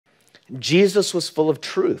Jesus was full of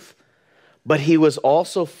truth, but he was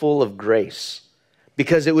also full of grace,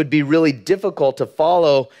 because it would be really difficult to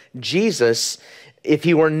follow Jesus if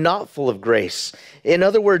he were not full of grace. In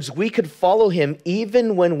other words, we could follow him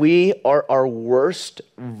even when we are our worst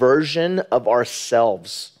version of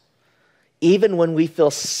ourselves. Even when we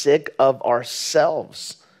feel sick of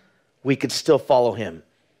ourselves, we could still follow him,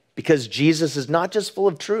 because Jesus is not just full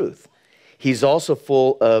of truth, he's also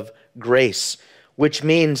full of grace, which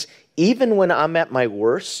means even when I'm at my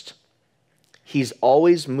worst, he's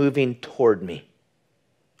always moving toward me.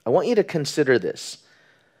 I want you to consider this,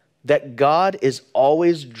 that God is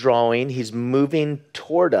always drawing, he's moving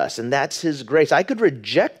toward us, and that's his grace. I could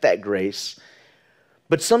reject that grace,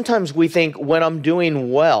 but sometimes we think when I'm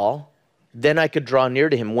doing well, then I could draw near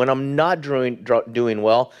to him. When I'm not doing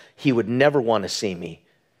well, he would never want to see me.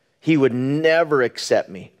 He would never accept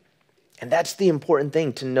me. And that's the important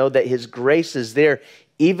thing, to know that his grace is there.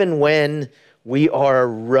 Even when we are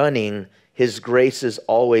running, his grace is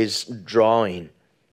always drawing.